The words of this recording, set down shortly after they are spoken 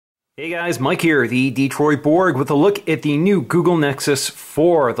Hey guys, Mike here, the Detroit Borg, with a look at the new Google Nexus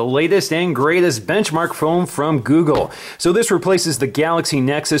 4, the latest and greatest benchmark phone from Google. So this replaces the Galaxy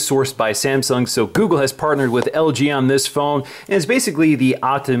Nexus sourced by Samsung, so Google has partnered with LG on this phone, and it's basically the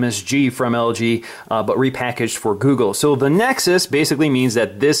Optimus G from LG, but repackaged for Google. So the Nexus basically means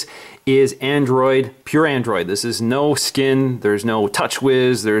that this is Android, pure Android. This is no skin, there's no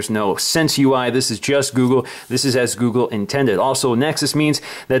TouchWiz, there's no Sense UI, this is just Google. This is as Google intended. Also, Nexus means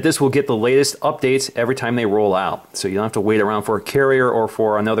that this will get the latest updates every time they roll out. So you don't have to wait around for a carrier or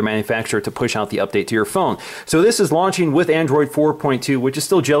for another manufacturer to push out the update to your phone. So this is launching with Android 4.2, which is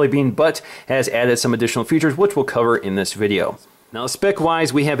still Jelly Bean, but has added some additional features, which we'll cover in this video. Now,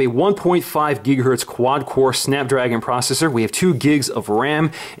 spec-wise, we have a 1.5 gigahertz quad-core Snapdragon processor. We have 2 gigs of RAM,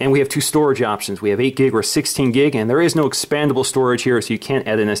 and we have 2 storage options. We have 8 gig or 16 gig, and there is no expandable storage here, so you can't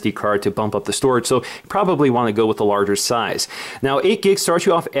add an SD card to bump up the storage, so you probably want to go with the larger size. Now, 8 gig starts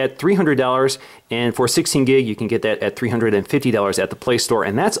you off at $300, and for 16 gig, you can get that at $350 at the Play Store,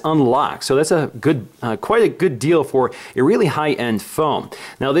 and that's unlocked. So that's a good, quite a good deal for a really high-end phone.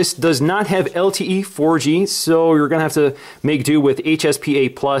 Now, this does not have LTE 4G, so you're going to have to make do with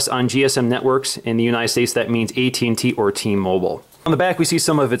HSPA Plus on GSM networks. In the United States, that means AT&T or T-Mobile. On the back, we see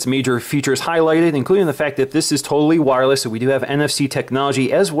some of its major features highlighted, including the fact that this is totally wireless, so we do have NFC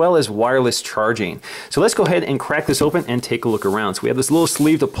technology as well as wireless charging. So let's go ahead and crack this open and take a look around. So we have this little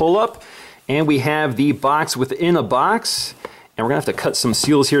sleeve to pull up, and we have the box within a box, and we're going to have to cut some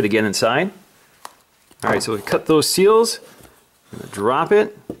seals here to get inside. All right, so we cut those seals, I'm going to drop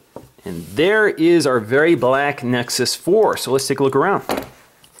it, and there is our very black Nexus 4. So let's take a look around.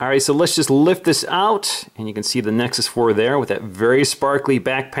 All right, so let's just lift this out, and you can see the Nexus 4 there with that very sparkly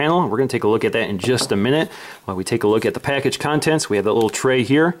back panel. We're going to take a look at that in just a minute while we take a look at the package contents. We have that little tray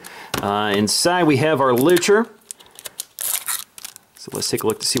here. Inside we have our literature. So let's take a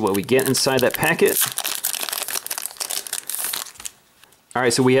look to see what we get inside that packet. All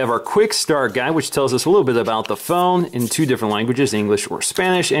right, so we have our quick start guide, which tells us a little bit about the phone in 2 different languages, English or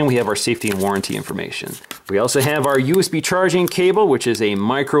Spanish, and we have our safety and warranty information. We also have our USB charging cable, which is a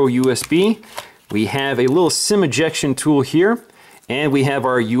micro USB. We have a little SIM ejection tool here, and we have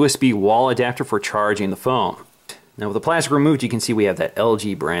our USB wall adapter for charging the phone. Now with the plastic removed, you can see we have that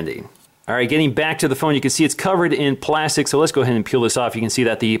LG branding. All right, getting back to the phone, you can see it's covered in plastic, so let's go ahead and peel this off. You can see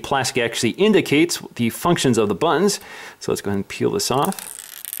that the plastic actually indicates the functions of the buttons. So let's go ahead and peel this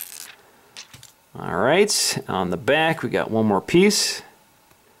off. All right, on the back, we got one more piece.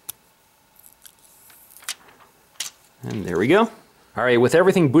 And there we go. All right, with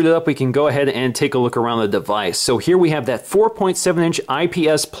everything booted up, we can go ahead and take a look around the device. So here we have that 4.7-inch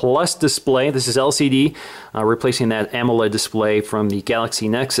IPS Plus display. This is LCD, replacing that AMOLED display from the Galaxy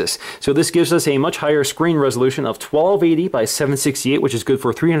Nexus. So this gives us a much higher screen resolution of 1280 by 768, which is good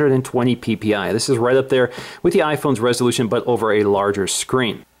for 320 ppi. This is right up there with the iPhone's resolution, but over a larger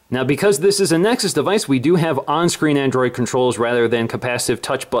screen. Now, because this is a Nexus device, we do have on-screen Android controls rather than capacitive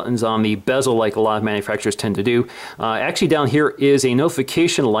touch buttons on the bezel like a lot of manufacturers tend to do. Actually, down here is a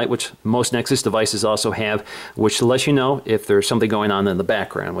notification light, which most Nexus devices also have, which lets you know if there's something going on in the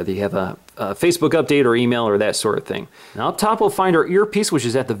background, whether you have a Facebook update or email or that sort of thing. Now, up top, we'll find our earpiece, which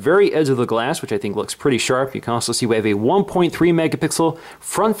is at the very edge of the glass, which I think looks pretty sharp. You can also see we have a 1.3 megapixel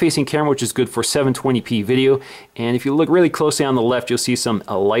front-facing camera, which is good for 720p video. And if you look really closely on the left, you'll see some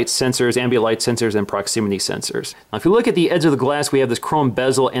light sensors, ambient light sensors, and proximity sensors. Now, if you look at the edge of the glass, we have this chrome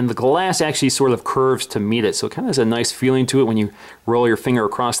bezel, and the glass actually sort of curves to meet it. So it kind of has a nice feeling to it when you roll your finger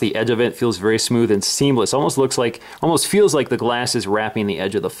across the edge of it. It feels very smooth and seamless. Almost feels like the glass is wrapping the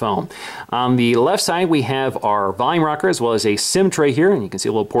edge of the phone. On the left side, we have our volume rocker as well as a SIM tray here, and you can see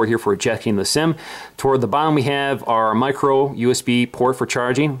a little port here for ejecting the SIM. Toward the bottom, we have our micro USB port for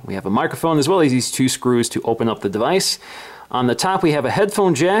charging. We have a microphone as well as these 2 screws to open up the device. On the top, we have a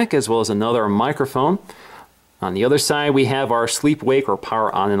headphone jack as well as another microphone. On the other side, we have our sleep wake or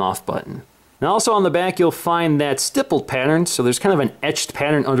power on and off button. Now also on the back, you'll find that stippled pattern. So there's kind of an etched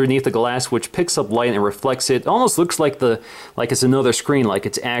pattern underneath the glass which picks up light and reflects it. It almost looks like it's another screen, like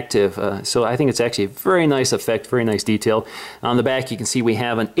it's active. So I think it's actually a very nice effect, very nice detail. On the back, you can see we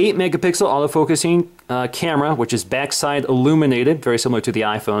have an 8 megapixel autofocusing camera, which is backside illuminated, very similar to the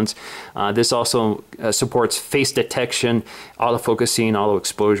iPhones. This also supports face detection, autofocusing, auto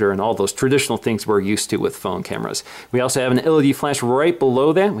exposure, and all those traditional things we're used to with phone cameras. We also have an LED flash right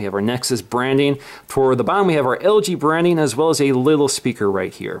below that. We have our Nexus branding. Toward the bottom, we have our LG branding as well as a little speaker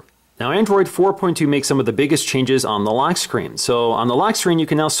right here. Now, Android 4.2 makes some of the biggest changes on the lock screen. So on the lock screen, you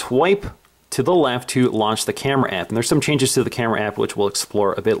can now swipe to the left to launch the camera app. And there's some changes to the camera app which we'll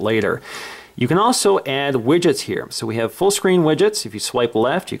explore a bit later. You can also add widgets here. So we have full screen widgets. If you swipe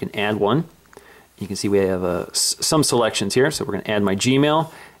left, you can add one. You can see we have some selections here. So we're going to add my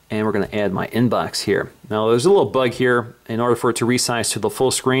Gmail, and we're going to add my inbox here. Now there's a little bug here. In order for it to resize to the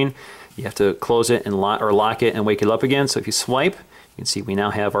full screen, you have to close it and lock it and wake it up again. So if you swipe, you can see we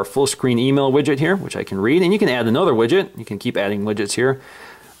now have our full screen email widget here, which I can read. And you can add another widget. You can keep adding widgets here.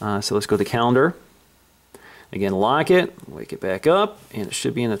 So let's go to calendar. Again, lock it, wake it back up, and it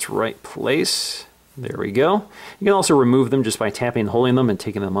should be in its right place. There we go. You can also remove them just by tapping and holding them and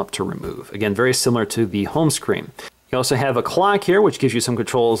taking them up to remove. Again, very similar to the home screen. You also have a clock here, which gives you some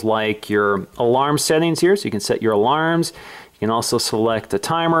controls like your alarm settings here, so you can set your alarms. You can also select a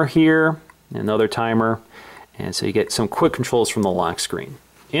timer here, another timer, and so you get some quick controls from the lock screen.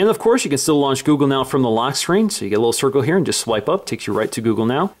 And of course, you can still launch Google Now from the lock screen, so you get a little circle here and just swipe up, takes you right to Google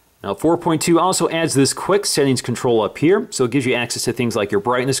Now. Now 4.2 also adds this quick settings control up here, so it gives you access to things like your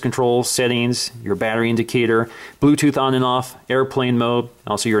brightness control settings, your battery indicator, Bluetooth on and off, airplane mode,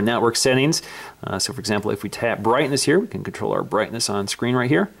 also your network settings. So for example, if we tap brightness here, we can control our brightness on screen right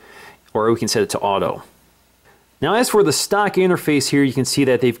here, or we can set it to auto. Now as for the stock interface here, you can see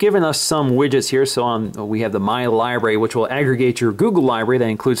that they've given us some widgets here. So we have the My Library, which will aggregate your Google library. That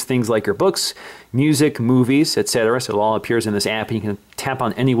includes things like your books, music, movies, etc. So it all appears in this app, and you can tap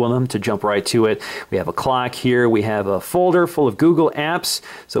on any one of them to jump right to it. We have a clock here. We have a folder full of Google apps.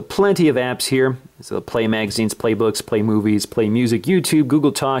 So plenty of apps here. So play magazines, play books, play movies, play music, YouTube,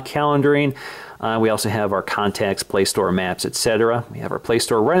 Google Talk, calendaring. We also have our contacts, Play Store, maps, etc. We have our Play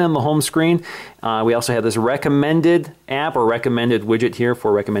Store right on the home screen. We also have this recommended app or recommended widget here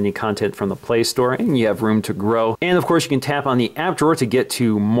for recommending content from the Play Store, and you have room to grow. And of course, you can tap on the app drawer to get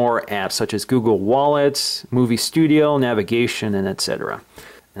to more apps such as Google Wallets, Movie Studio, navigation, and etc.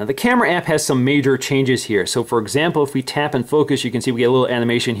 Now the camera app has some major changes here. So for example, if we tap and focus, you can see we get a little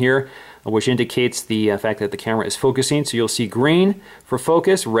animation here, which indicates the fact that the camera is focusing. So you'll see green for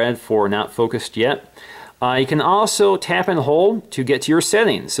focus, red for not focused yet. You can also tap and hold to get to your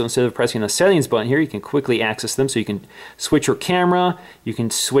settings. So instead of pressing the settings button here, you can quickly access them. So you can switch your camera, you can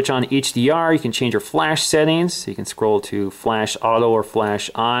switch on HDR, you can change your flash settings. So you can scroll to flash auto or flash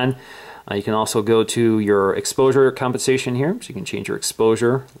on. You can also go to your exposure compensation here, so you can change your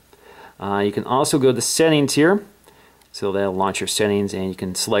exposure. You can also go to settings here, so that'll launch your settings, and you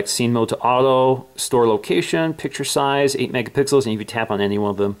can select scene mode to auto, store location, picture size, 8 megapixels, and if you tap on any one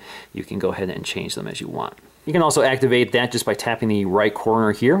of them, you can go ahead and change them as you want. You can also activate that just by tapping the right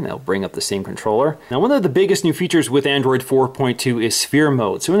corner here, and that'll bring up the same controller. Now, one of the biggest new features with Android 4.2 is sphere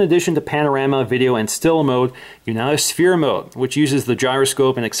mode. So in addition to panorama, video, and still mode, you now have sphere mode, which uses the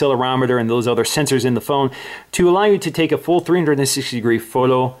gyroscope and accelerometer and those other sensors in the phone to allow you to take a full 360-degree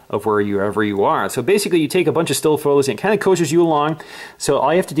photo of wherever you are. So basically, you take a bunch of still photos and it kind of coaches you along. So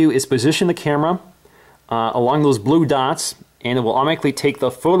all you have to do is position the camera along those blue dots, and it will automatically take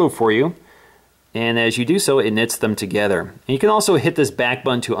the photo for you. And as you do so, it knits them together. And you can also hit this back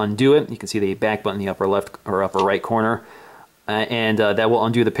button to undo it. You can see the back button in the upper left or upper right corner. And that will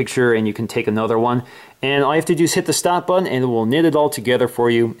undo the picture, and you can take another one. And all you have to do is hit the stop button, and it will knit it all together for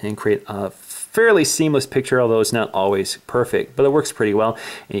you and create a fairly seamless picture, although it's not always perfect, but it works pretty well.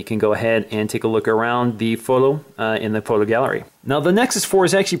 And you can go ahead and take a look around the photo in the photo gallery. Now the Nexus 4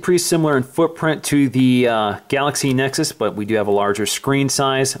 is actually pretty similar in footprint to the Galaxy Nexus, but we do have a larger screen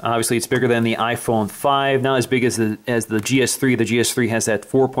size. Obviously it's bigger than the iPhone 5, not as big as the GS3. The GS3 has that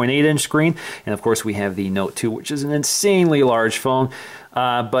 4.8-inch screen, and of course we have the Note 2, which is an insanely large phone.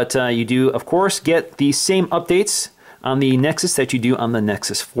 But you do, of course, get the same updates on the Nexus that you do on the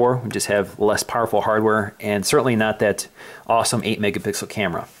Nexus 4. We just have less powerful hardware and certainly not that awesome 8 megapixel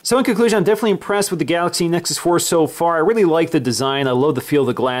camera. So in conclusion, I'm definitely impressed with the Galaxy Nexus 4 so far. I really like the design. I love the feel of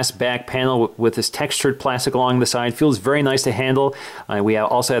the glass back panel with this textured plastic along the side. Feels very nice to handle. We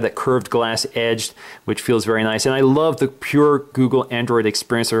also have that curved glass edge, which feels very nice. And I love the pure Google Android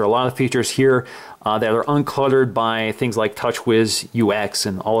experience. There are a lot of features here that are uncluttered by things like TouchWiz UX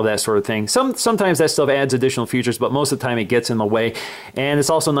and all of that sort of thing. Sometimes that stuff adds additional features, but most of the time it gets in the way. And it's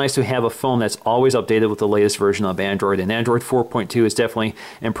also nice to have a phone that's always updated with the latest version of Android. And Android 4.2 is definitely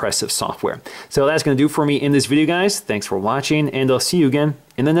impressive software. So that's going to do for me in this video, guys. Thanks for watching, and I'll see you again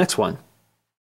in the next one.